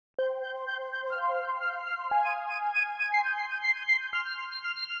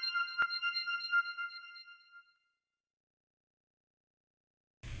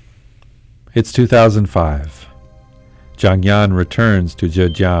It's 2005. Jiang Yan returns to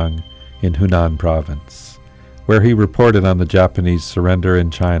Zhejiang in Hunan province, where he reported on the Japanese surrender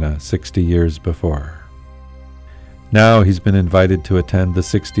in China 60 years before. Now he's been invited to attend the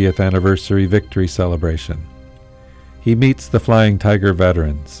 60th anniversary victory celebration. He meets the Flying Tiger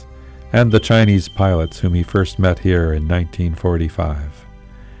veterans and the Chinese pilots whom he first met here in 1945.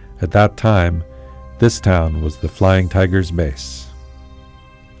 At that time, this town was the Flying Tiger's base.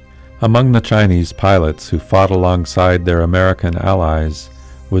 Among the Chinese pilots who fought alongside their American allies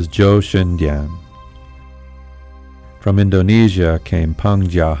was Zhou Xundian. From Indonesia came Peng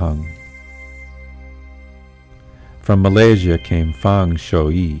Jiaheng. From Malaysia came Fang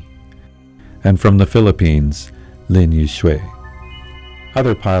Shouyi, and from the Philippines, Lin Yushui.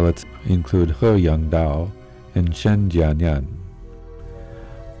 Other pilots include He Yangdao and Shen Jianyan.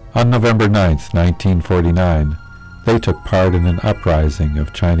 On November 9, 1949, they took part in an uprising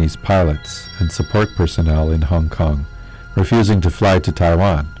of Chinese pilots and support personnel in Hong Kong, refusing to fly to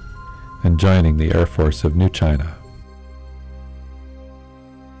Taiwan and joining the Air Force of New China.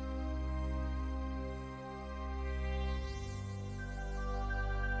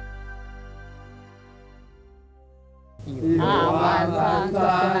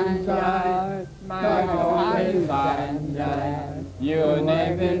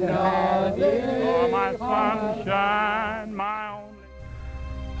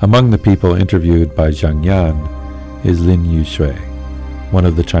 Among the people interviewed by Jiang Yan is Lin Yushui, one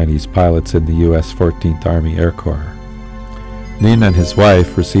of the Chinese pilots in the U.S. 14th Army Air Corps. Lin and his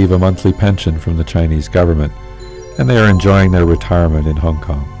wife receive a monthly pension from the Chinese government, and they are enjoying their retirement in Hong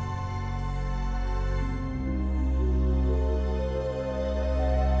Kong.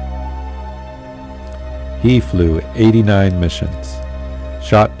 He flew 89 missions,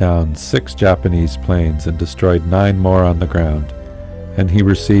 shot down 6 Japanese planes and destroyed 9 more on the ground, and he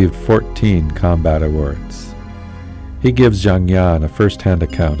received 14 combat awards. He gives Jiang Yan a first-hand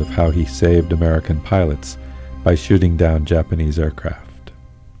account of how he saved American pilots by shooting down Japanese aircraft.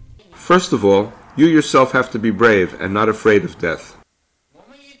 First of all, you yourself have to be brave and not afraid of death.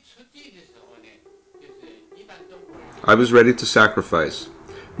 I was ready to sacrifice.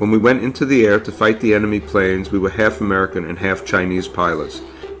 When we went into the air to fight the enemy planes, we were half American and half Chinese pilots.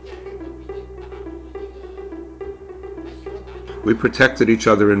 We protected each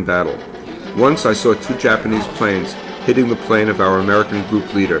other in battle. Once I saw 2 Japanese planes hitting the plane of our American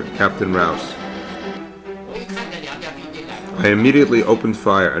group leader, Captain Rouse. I immediately opened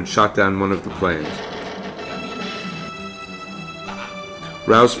fire and shot down one of the planes.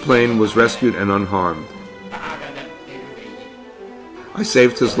 Rouse's plane was rescued and unharmed. I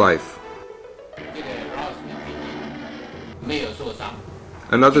saved his life.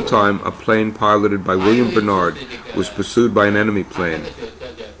 Another time, a plane piloted by William Bernard was pursued by an enemy plane.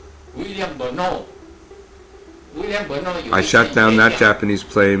 I shot down that Japanese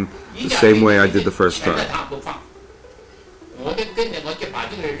plane the same way I did the first time.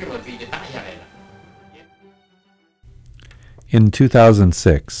 In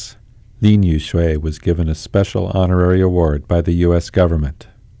 2006, Lin Yushui was given a special honorary award by the U.S. government.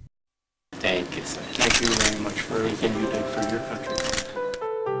 Thank you, sir. Thank you very much for everything you did for your country.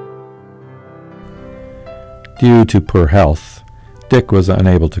 Due to poor health, Dick was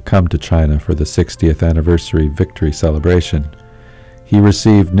unable to come to China for the 60th anniversary victory celebration. He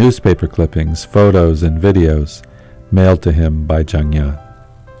received newspaper clippings, photos, and videos mailed to him by Jiang Yan.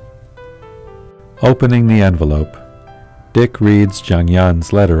 Opening the envelope, Dick reads Jiang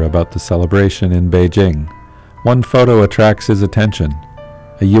Yan's letter about the celebration in Beijing. One photo attracts his attention,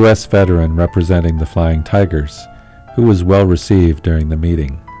 a U.S. veteran representing the Flying Tigers, who was well received during the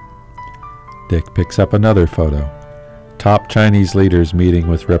meeting. Dick picks up another photo, top Chinese leaders meeting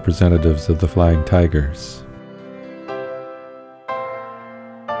with representatives of the Flying Tigers.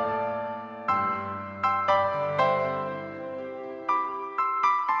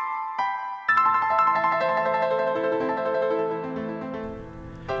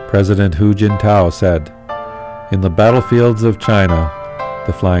 President Hu Jintao said, "In the battlefields of China,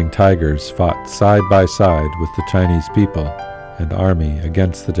 the Flying Tigers fought side by side with the Chinese people and army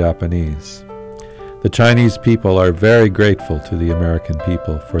against the Japanese. The Chinese people are very grateful to the American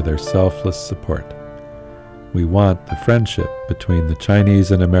people for their selfless support. We want the friendship between the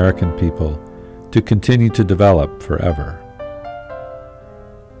Chinese and American people to continue to develop forever."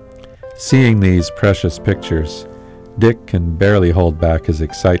 Seeing these precious pictures, Dick can barely hold back his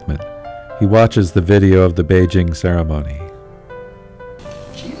excitement. He watches the video of the Beijing ceremony.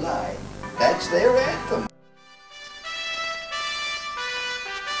 She lied. That's their anthem.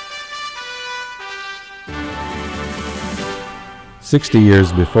 "60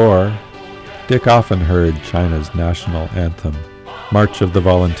 years before, Dick often heard China's national anthem, March of the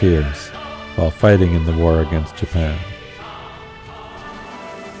Volunteers, while fighting in the war against Japan.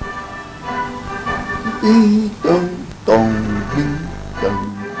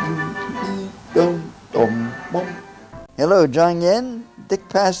 Hello, Zhang Yan. Dick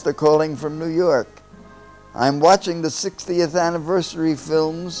Pastor calling from New York. I'm watching the 60th anniversary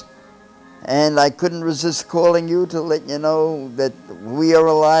films, and I couldn't resist calling you to let you know that we are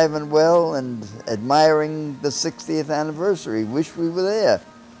alive and well and admiring the 60th anniversary. Wish we were there.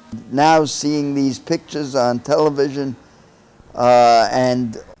 Now seeing these pictures on television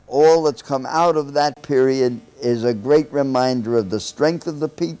and all that's come out of that period is a great reminder of the strength of the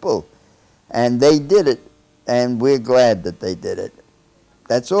people. And they did it, and we're glad that they did it.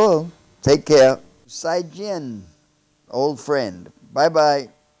 That's all. Take care. Sai Jian, old friend. Bye-bye.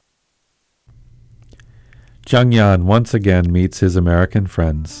 Zhang Yan once again meets his American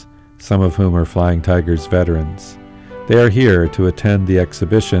friends, some of whom are Flying Tigers veterans. They are here to attend the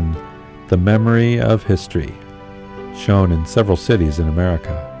exhibition, The Memory of History, shown in several cities in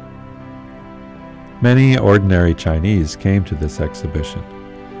America. Many ordinary Chinese came to this exhibition,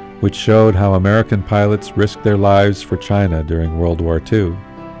 which showed how American pilots risked their lives for China during World War II,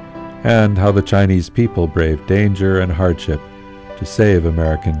 and how the Chinese people braved danger and hardship to save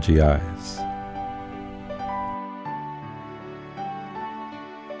American GIs.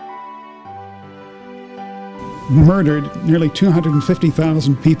 Murdered nearly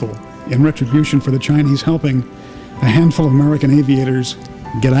 250,000 people in retribution for the Chinese helping a handful of American aviators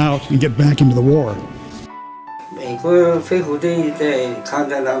get out and get back into the war.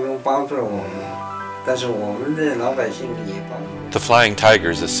 The Flying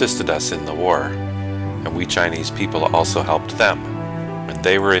Tigers assisted us in the war, and we Chinese people also helped them. When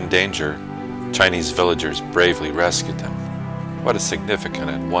they were in danger, Chinese villagers bravely rescued them. What a significant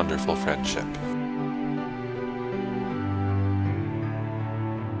and wonderful friendship.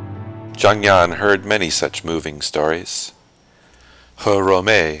 Zhang Yan heard many such moving stories. He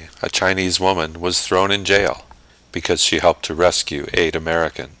Romei, a Chinese woman, was thrown in jail because she helped to rescue 8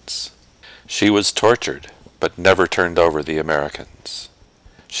 Americans. She was tortured, but never turned over the Americans.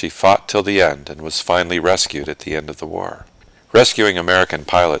 She fought till the end and was finally rescued at the end of the war. Rescuing American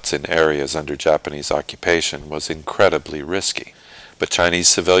pilots in areas under Japanese occupation was incredibly risky, but Chinese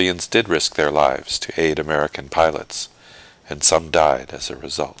civilians did risk their lives to aid American pilots, and some died as a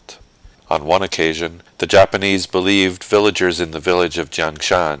result. On one occasion, the Japanese believed villagers in the village of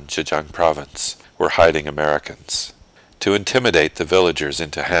Jiangshan, Zhejiang province, were hiding Americans. To intimidate the villagers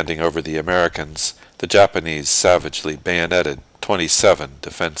into handing over the Americans, the Japanese savagely bayoneted 27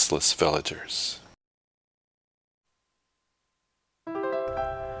 defenseless villagers.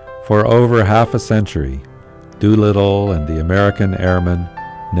 For over half a century, Doolittle and the American airmen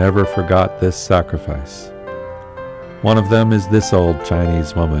never forgot this sacrifice. One of them is this old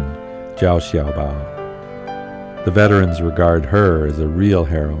Chinese woman, Zhao Xiaobao. The veterans regard her as a real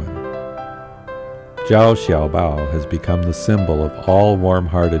heroine. Zhao Xiaobao has become the symbol of all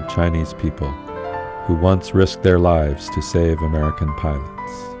warm-hearted Chinese people who once risked their lives to save American pilots.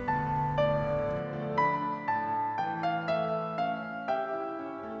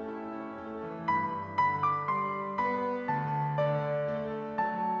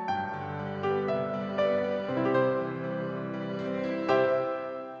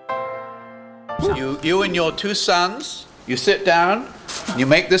 You and your 2 sons, you sit down, you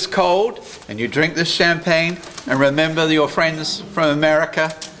make this cold, and you drink this champagne, and remember your friends from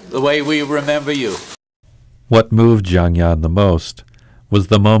America the way we remember you. What moved Zhang Yan the most was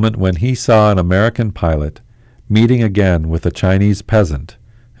the moment when he saw an American pilot meeting again with a Chinese peasant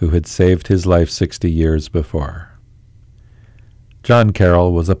who had saved his life 60 years before. John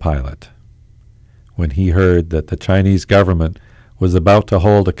Carroll was a pilot. When he heard that the Chinese government was about to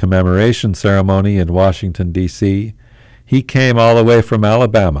hold a commemoration ceremony in Washington, D.C., he came all the way from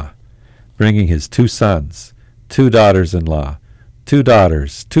Alabama, bringing his 2 sons, 2 daughters-in-law, 2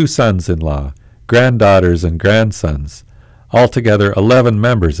 daughters, 2 sons-in-law, granddaughters and grandsons, altogether 11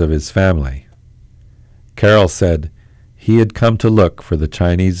 members of his family. Carroll said he had come to look for the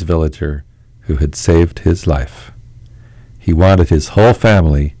Chinese villager who had saved his life. He wanted his whole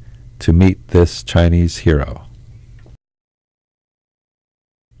family to meet this Chinese hero.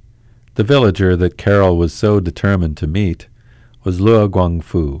 The villager that Carroll was so determined to meet was Luo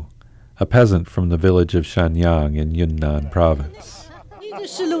Guangfu, a peasant from the village of Shanyang in Yunnan province.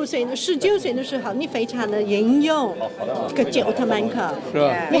 16岁呢，19岁的时候，你非常的英勇，这个救他们可是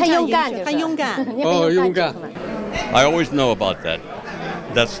吧？你很勇敢，很勇敢。哦，勇敢。I always know about that.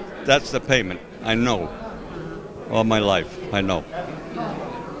 That's the payment. I know. All my life, I know.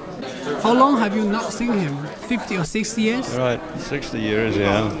 How long have you not seen him? 50 or 60 years? Right, 60 years,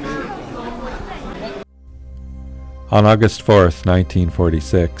 yeah. On August 4th,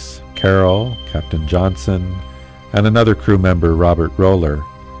 1946, Carroll, Captain Johnson, and another crew member, Robert Roller,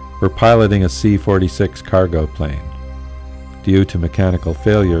 were piloting a C-46 cargo plane. Due to mechanical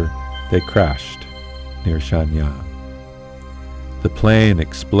failure, they crashed near Shenyang. The plane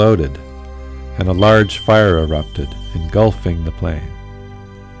exploded, and a large fire erupted, engulfing the plane.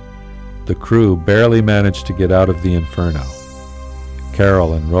 The crew barely managed to get out of the inferno.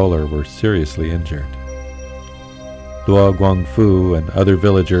 Carroll and Roller were seriously injured. Luo Guangfu and other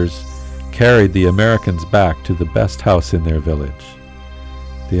villagers carried the Americans back to the best house in their village.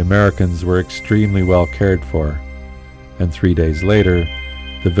 The Americans were extremely well cared for, and 3 days later,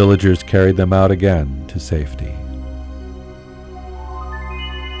 the villagers carried them out again to safety.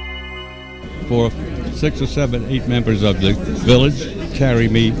 For 6 or 7, 8 members of the village carry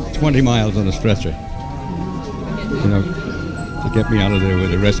me 20 miles on a stretcher, you know, to get me out of there where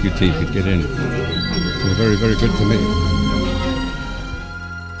the rescue team could get in. They're very, very good to me.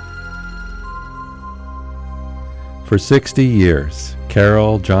 For 60 years,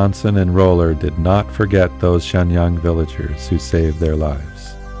 Carroll, Johnson, and Roller did not forget those Shenyang villagers who saved their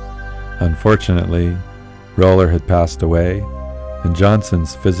lives. Unfortunately, Roller had passed away, and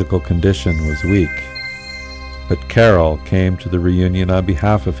Johnson's physical condition was weak. But Carroll came to the reunion on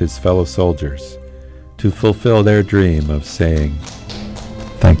behalf of his fellow soldiers to fulfill their dream of saying,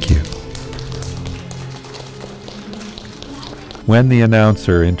 "Thank you." When the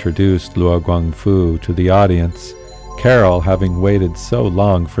announcer introduced Luo Guangfu to the audience, Carroll, having waited so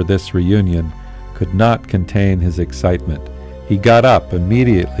long for this reunion, could not contain his excitement. He got up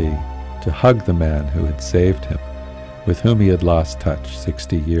immediately to hug the man who had saved him, with whom he had lost touch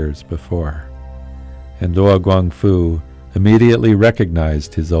 60 years before. And Luo Guangfu immediately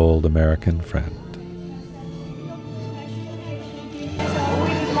recognized his old American friend.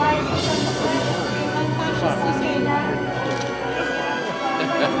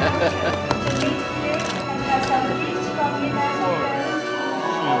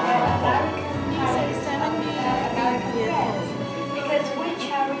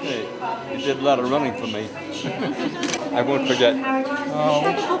 You did a lot of running for me. I won't forget. I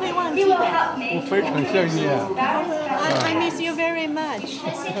miss you very much.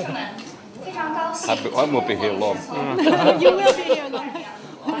 I won't be here long. You will be here long.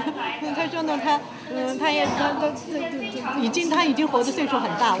 他说呢，他已经活的岁数很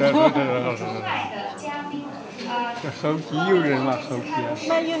大了。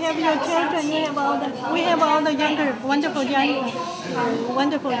But you have your children, you have all the, we have all the younger, wonderful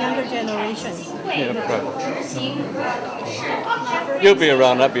younger generations. Yeah, you'll be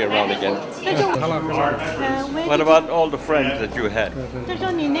around, I'll be around again. What about all the friends that you had? 就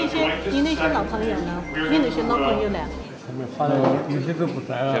说你那些老朋友呢？你那些老朋友呢？有些都不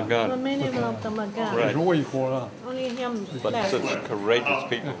在了。Many of them are gone. Right. Only him But left. such courageous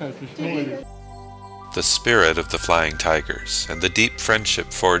people. The spirit of the Flying Tigers and the deep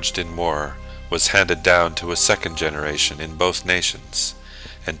friendship forged in war was handed down to a second generation in both nations.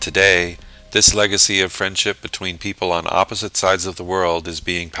 And today, this legacy of friendship between people on opposite sides of the world is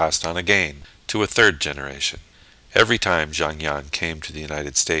being passed on again to a third generation. Every time Zhang Yan came to the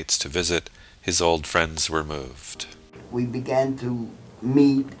United States to visit, his old friends were moved. We began to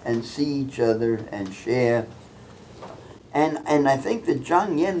meet and see each other and share. And I think that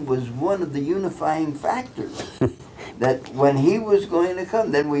Zhang Yan was one of the unifying factors. That when he was going to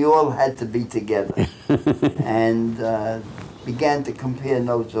come, then we all had to be together. And began to compare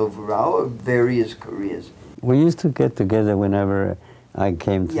notes over our various careers. We used to get together whenever I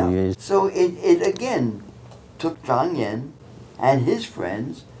came to you. So it again took Zhang Yan and his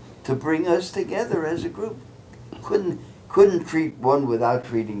friends to bring us together as a group. Couldn't treat one without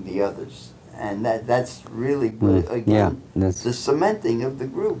treating the others. And that's really, again, the cementing of the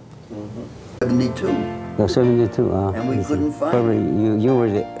group. 72. No, 72. And we couldn't find probably you were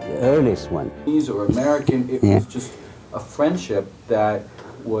the earliest one. Or American, it was just a friendship that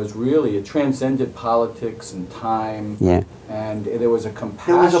was really, it transcended politics and time. Yeah. And there was a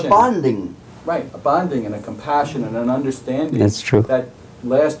compassion. There was a bonding. Right, a bonding and a compassion and an understanding. That's true. That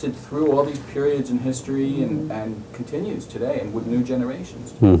lasted through all these periods in history and continues today and with new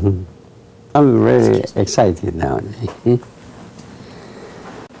generations. Mm-hmm. I'm really excited now.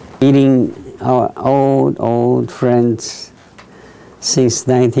 Meeting our old friends since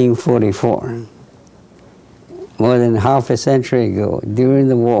 1944, more than half a century ago, during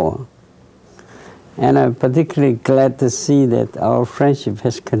the war. And I'm particularly glad to see that our friendship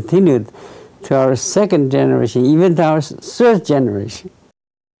has continued to our second generation, even to our third generation.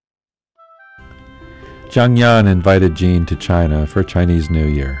 Zhang Yan invited Jean to China for Chinese New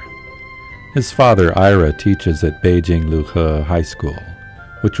Year. His father, Ira, teaches at Beijing Luhe High School,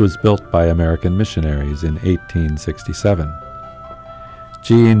 which was built by American missionaries in 1867.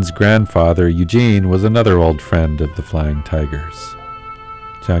 Jean's grandfather, Eugene, was another old friend of the Flying Tigers.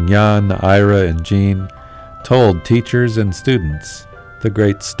 Zhang Yan, Ira, and Jean told teachers and students the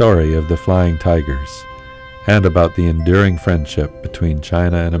great story of the Flying Tigers and about the enduring friendship between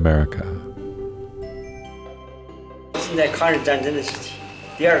China and America. 现在抗日战争的事情，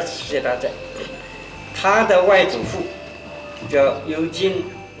第二次世界大战，他的外祖父叫 Eugene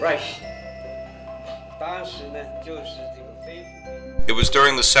Rice， 当时呢就是这个飞。 It was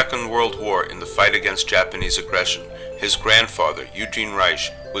during the Second World War in the fight against Japanese aggression. His grandfather, Eugene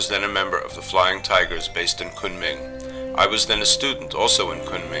Reich, was then a member of the Flying Tigers based in Kunming. I was then a student, also in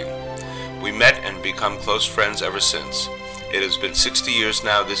Kunming. We met and become close friends ever since. It has been 60 years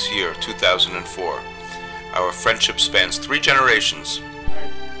now this year, 2004. Our friendship spans 3 generations.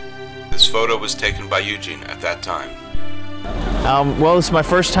 This photo was taken by Eugene at that time. Well, this is my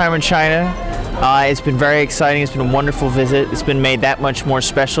first time in China. It's been very exciting. It's been a wonderful visit. It's been made that much more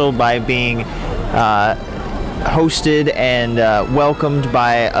special by being hosted and welcomed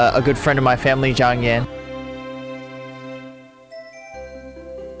by a good friend of my family, Zhang Yan.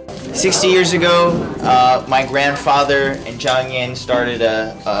 60 years ago, my grandfather and Zhang Yan started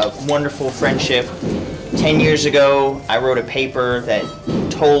a wonderful friendship. 10 years ago, I wrote a paper that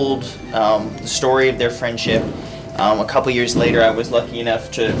told the story of their friendship. A couple years later, I was lucky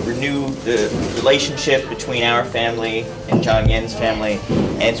enough to renew the relationship between our family and Zhang Yan's family.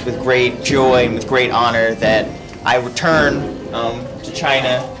 And it's with great joy and with great honor that I return to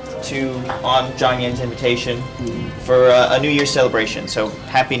China on Zhang Yan's invitation for a New Year celebration. So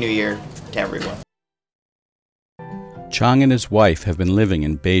Happy New Year to everyone. Chang and his wife have been living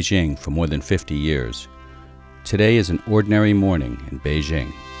in Beijing for more than 50 years. Today is an ordinary morning in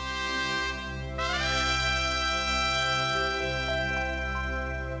Beijing.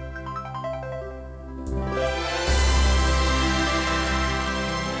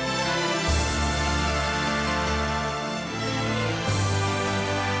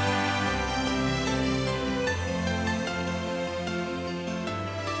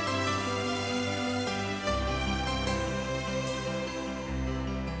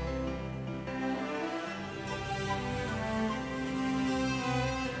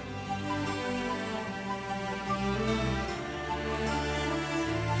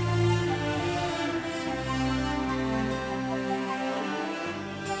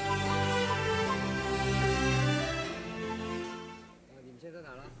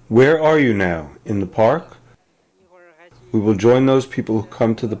 Where are you now? In the park? We will join those people who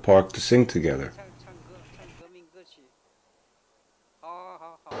come to the park to sing together.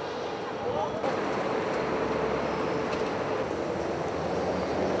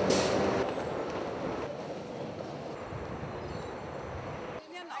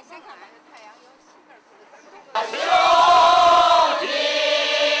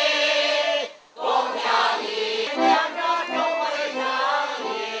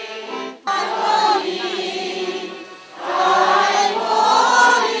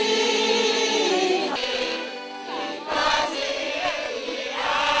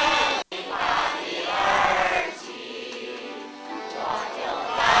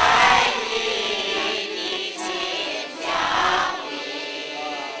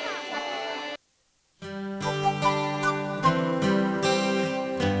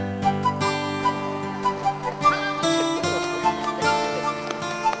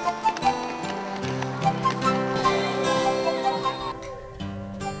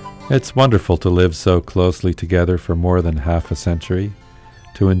 It's wonderful to live so closely together for more than half a century,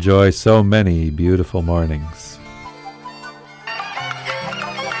 to enjoy so many beautiful mornings.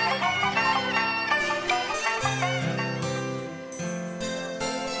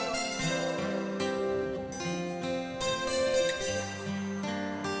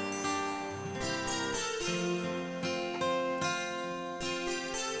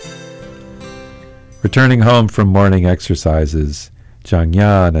 Returning home from morning exercises, Zhang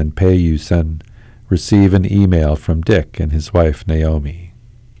Yan and Pei Yusen receive an email from Dick and his wife Naomi.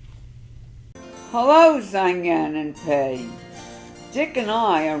 Hello, Zhang Yan and Pei. Dick and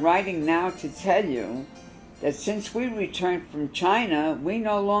I are writing now to tell you that since we returned from China, we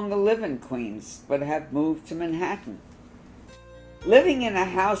no longer live in Queens, but have moved to Manhattan. Living in a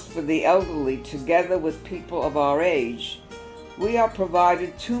house for the elderly together with people of our age, we are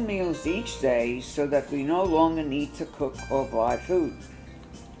provided 2 meals each day so that we no longer need to cook or buy food.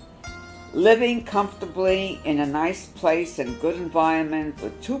 Living comfortably in a nice place and good environment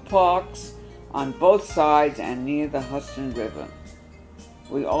with 2 parks, on both sides and near the Hudson River.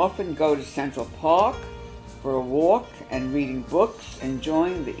 We often go to Central Park for a walk and reading books,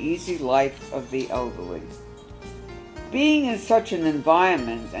 enjoying the easy life of the elderly. Being in such an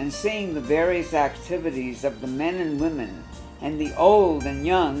environment and seeing the various activities of the men and women and the old and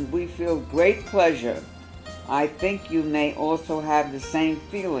young, we feel great pleasure. I think you may also have the same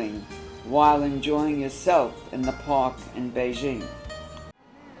feeling while enjoying yourself in the park in Beijing.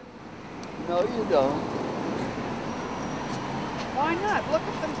 No, you don't. Why not? Look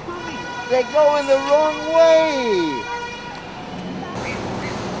at them coming. They're going the wrong way.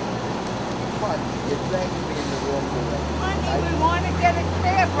 What? You're dragging me in the wrong direction. Honey, we want to get a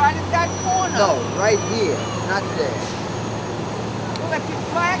cab right at that corner. No, right here, not there. Well, if you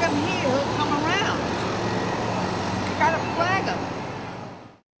flag him here, he'll come around. You gotta flag him.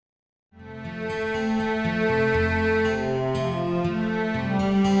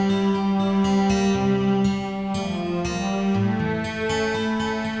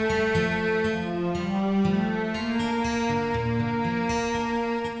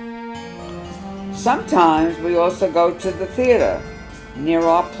 Sometimes we also go to the theater near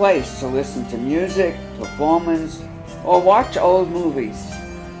our place to listen to music, performance, or watch old movies.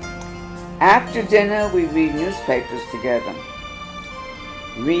 After dinner, we read newspapers together.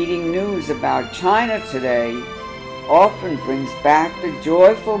 Reading news about China today often brings back the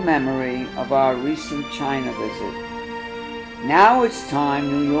joyful memory of our recent China visit. Now it's time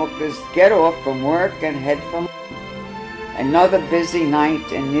New Yorkers get off from work and head for home. Another busy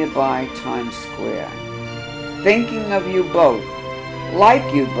night in nearby Times Square. Thinking of you both,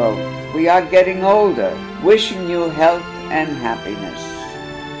 like you both, we are getting older, wishing you health and happiness.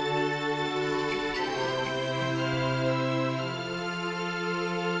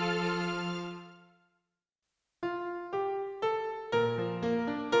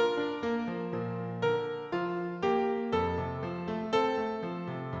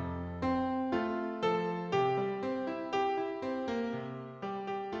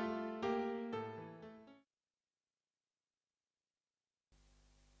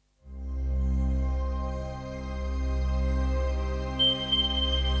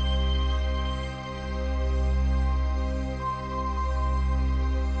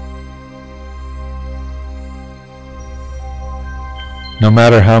 No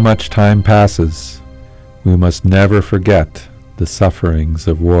matter how much time passes, we must never forget the sufferings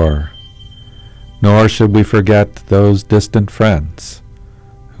of war, nor should we forget those distant friends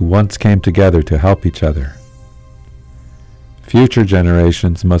who once came together to help each other. Future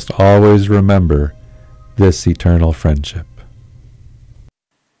generations must always remember this eternal friendship.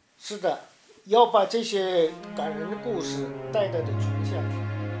 是的，要把这些感人的故事代代地传下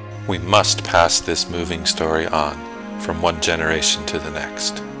去。 We must pass this moving story on from one generation to the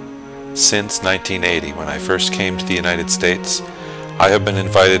next. Since 1980, when I first came to the United States, I have been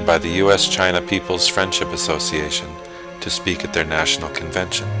invited by the U.S.-China People's Friendship Association to speak at their national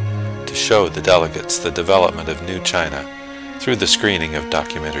convention, to show the delegates the development of New China through the screening of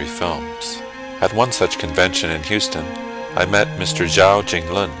documentary films. At one such convention in Houston, I met Mr. Zhao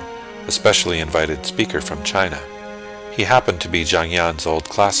Jinglun, a specially invited speaker from China. He happened to be Zhang Yan's old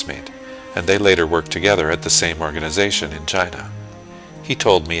classmate, and they later worked together at the same organization in China. He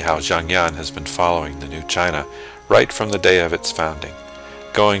told me how Zhang Yan has been following the New China right from the day of its founding,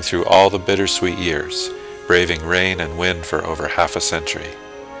 going through all the bittersweet years, braving rain and wind for over half a century.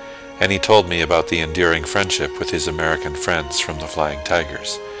 And he told me about the enduring friendship with his American friends from the Flying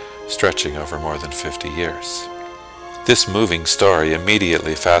Tigers, stretching over more than 50 years. This moving story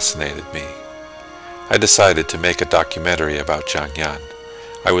immediately fascinated me. I decided to make a documentary about Zhang Yan.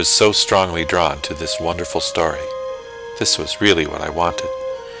 I was so strongly drawn to this wonderful story. This was really what I wanted.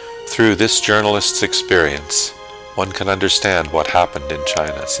 Through this journalist's experience, one can understand what happened in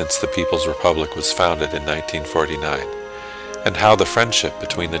China since the People's Republic was founded in 1949, and how the friendship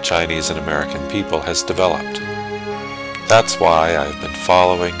between the Chinese and American people has developed. That's why I've been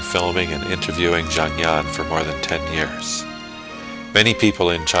following, filming, and interviewing Zhang Yan for more than 10 years. Many people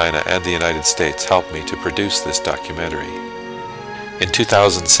in China and the United States helped me to produce this documentary. In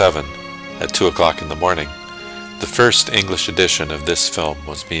 2007, at 2 o'clock in the morning, the first English edition of this film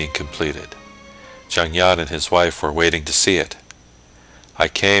was being completed. Zhang Yan and his wife were waiting to see it. I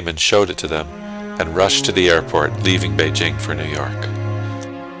came and showed it to them and rushed to the airport, leaving Beijing for New York.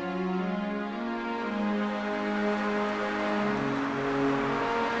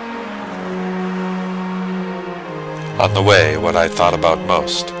 On the way, what I thought about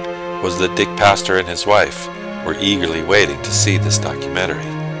most was that Dick Pastor and his wife were eagerly waiting to see this documentary.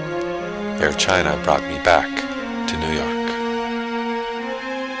 Air China brought me back to New York.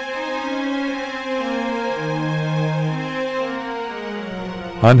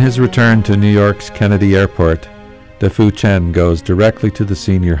 On his return to New York's Kennedy Airport, DeFu Chen goes directly to the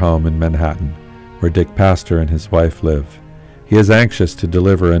senior home in Manhattan, where Dick Pastor and his wife live. He is anxious to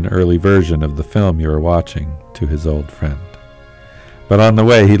deliver an early version of the film you are watching to his old friend. But on the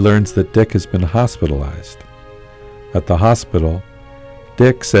way, he learns that Dick has been hospitalized. At the hospital,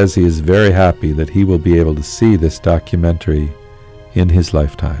 Dick says he is very happy that he will be able to see this documentary in his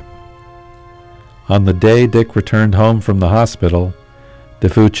lifetime. On the day Dick returned home from the hospital,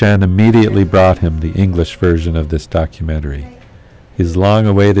 DeFu Chen immediately brought him the English version of this documentary. His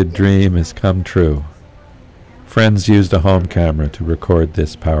long-awaited dream has come true. Friends used a home camera to record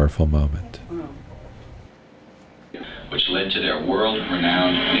this powerful moment. Which led to their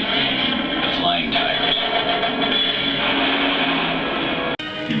world-renowned nickname, the Flying Tigers.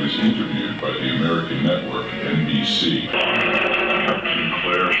 He was interviewed by the American network, NBC. Captain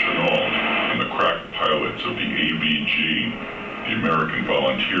Claire Chennault and the crack pilots of the AVG, the American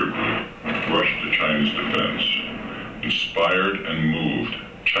Volunteer Group, rushed to China's defense. Inspired and moved,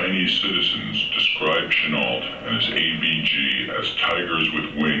 Chinese citizens described Chennault and his AVG as tigers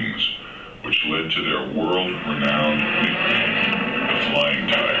with wings, which led to their world-renowned nickname, the Flying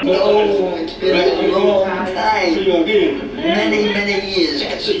Tigers. No, it's been a long time. Many, many years.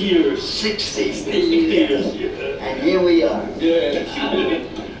 60 years. And here we are. Good.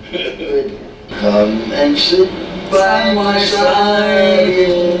 Come and sit by my side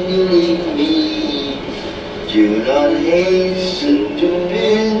and leave me. Do not hasten to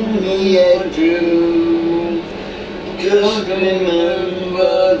bid me adieu. Just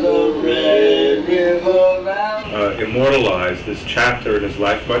remember the Red River Valley. Immortalized this chapter in his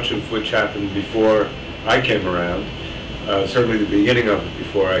life, much of which happened before I came around, certainly the beginning of it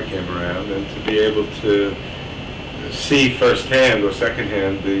before I came around, and to be able to see firsthand or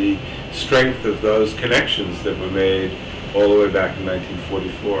secondhand the strength of those connections that were made all the way back in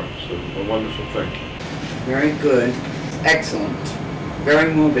 1944. So a wonderful thing. Very good. Excellent.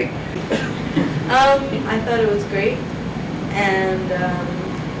 Very moving. I thought it was great and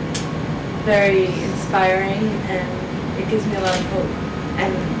very inspiring, and it gives me a lot of hope.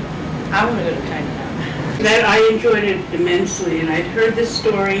 And I want to go to China now. That I enjoyed it immensely, and I'd heard this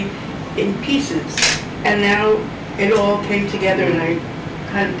story in pieces, and now it all came together, and I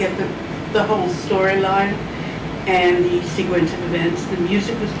kind of get the whole storyline and the sequence of events. The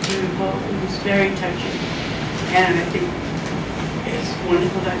music was beautiful. It was very touching, and I think it's a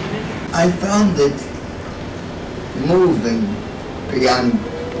wonderful documentary. I found it moving beyond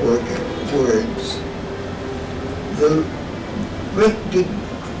words. The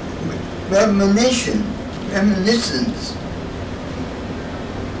reminiscence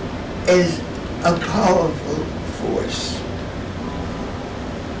is a powerful force.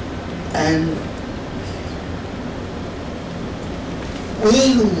 And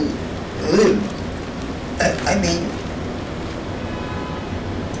we who live,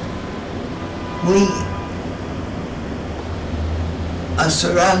 we are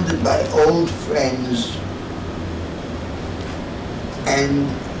surrounded by old friends, and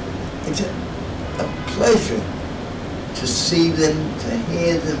it's a pleasure to see them, to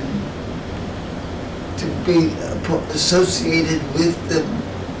hear them, to be associated with them.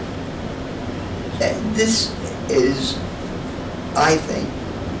 And this is, I think,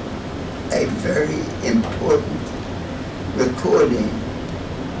 a very important recording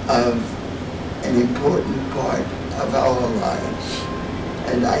of an important part of our lives.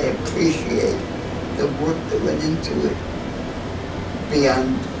 And I appreciate the work that went into it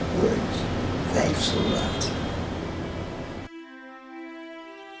beyond words. Thanks a lot.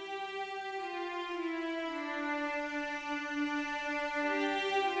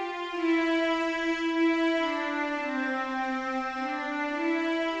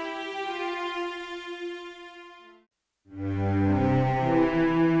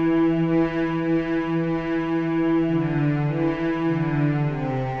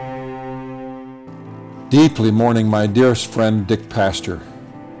 Deeply mourning my dearest friend Dick Pastor.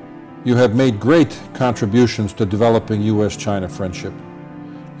 You have made great contributions to developing U.S.-China friendship.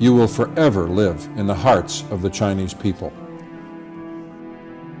 You will forever live in the hearts of the Chinese people.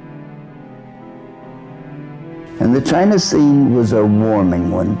 And the China scene was a warming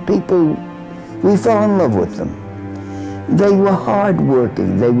one. We fell in love with them. They were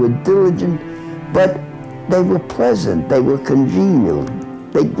hardworking, they were diligent, but they were pleasant, they were congenial.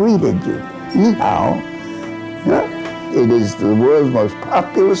 They greeted you. Ni hao. It is the world's most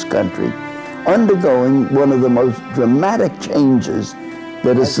populous country, undergoing one of the most dramatic changes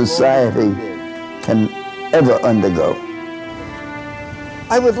that a society can ever undergo.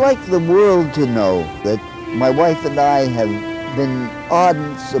 I would like the world to know that my wife and I have been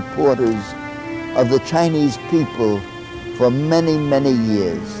ardent supporters of the Chinese people for many, many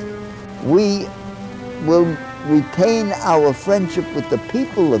years. We will retain our friendship with the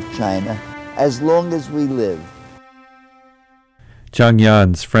people of China as long as we live. Zhang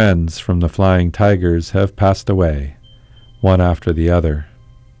Yan's friends from the Flying Tigers have passed away, one after the other.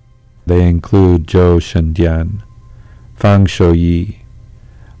 They include Zhou Shendian, Fang Shouyi,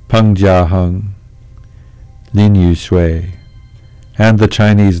 Peng Jiaheng, Lin Yushui, and the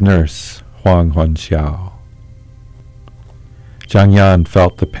Chinese nurse Huang Huanxiao. Zhang Yan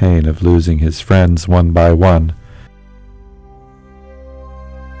felt the pain of losing his friends one by one.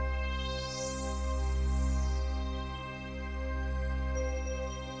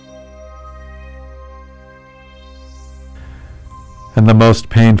 And the most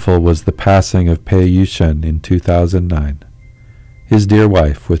painful was the passing of Pei Yushen in 2009, his dear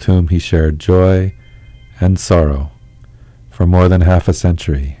wife with whom he shared joy and sorrow for more than half a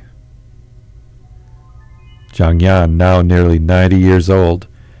century. Zhang Yan, now nearly 90 years old,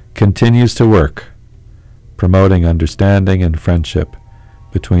 continues to work, promoting understanding and friendship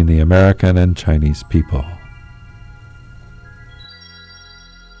between the American and Chinese people.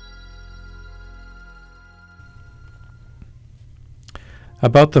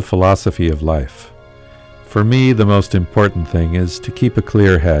 About the philosophy of life. For me, the most important thing is to keep a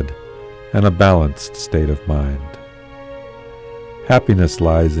clear head and a balanced state of mind. Happiness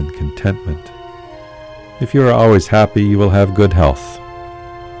lies in contentment. If you are always happy, you will have good health.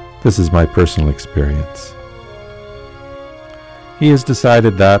 This is my personal experience. He has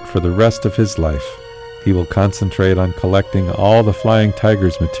decided that for the rest of his life, he will concentrate on collecting all the Flying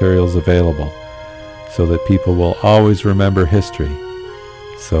Tigers materials available, so that people will always remember history,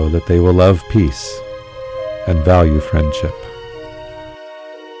 so that they will love peace and value friendship.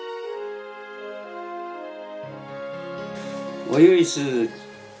 I 有一次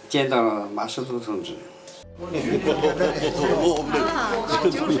见到了马士都同志。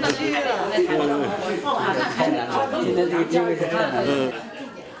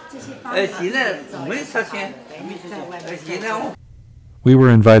We were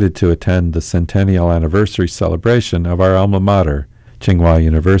invited to attend the centennial anniversary celebration of our alma mater, Tsinghua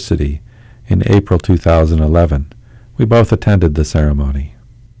University, in April 2011. We both attended the ceremony.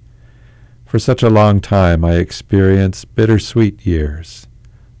 For such a long time I experienced bittersweet years,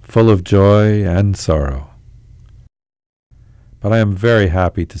 full of joy and sorrow. But I am very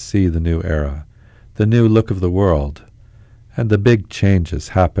happy to see the new era, the new look of the world, and the big changes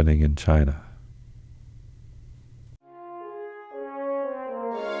happening in China.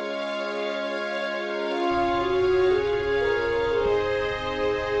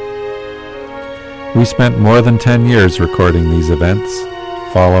 We spent more than 10 years recording these events,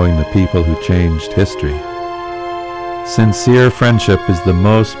 following the people who changed history. Sincere friendship is the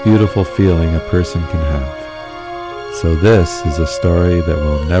most beautiful feeling a person can have. So this is a story that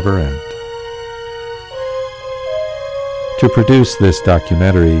will never end. To produce this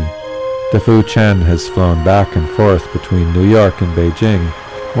documentary, Defu Chen has flown back and forth between New York and Beijing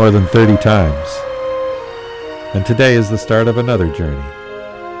more than 30 times. And today is the start of another journey.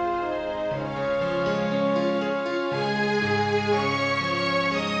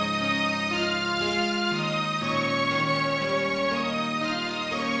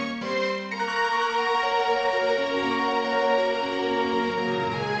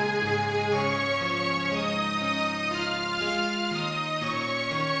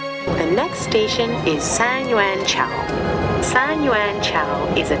 The next station is Sanyuanqiao.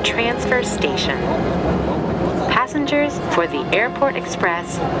 Sanyuanqiao is a transfer station. Passengers for the Airport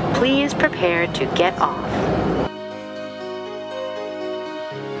Express, please prepare to get off.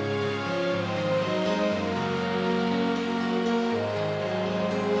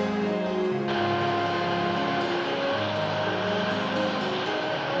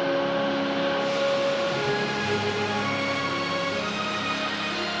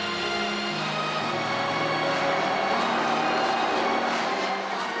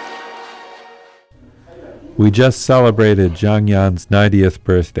 We just celebrated Zhang Yan's 90th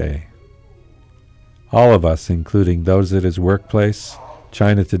birthday. All of us, including those at his workplace,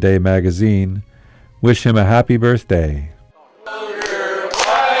 China Today magazine, wish him a happy birthday.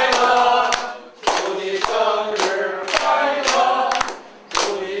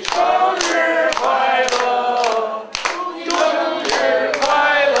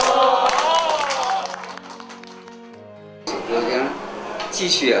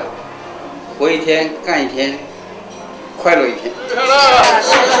 Keep 活一天，干一天，快乐一天。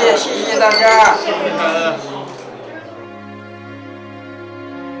谢谢大家。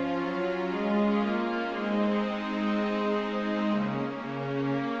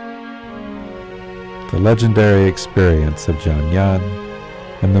the legendary experience of Zhang Yan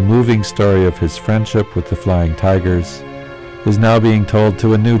and the moving story of his friendship with the Flying Tigers is now being told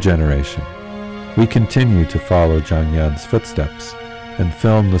to a new generation. We continue to follow Zhang Yan's footsteps and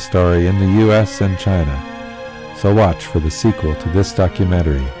film the story in the US and China. So watch for the sequel to this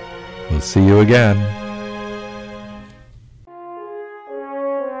documentary. We'll see you again.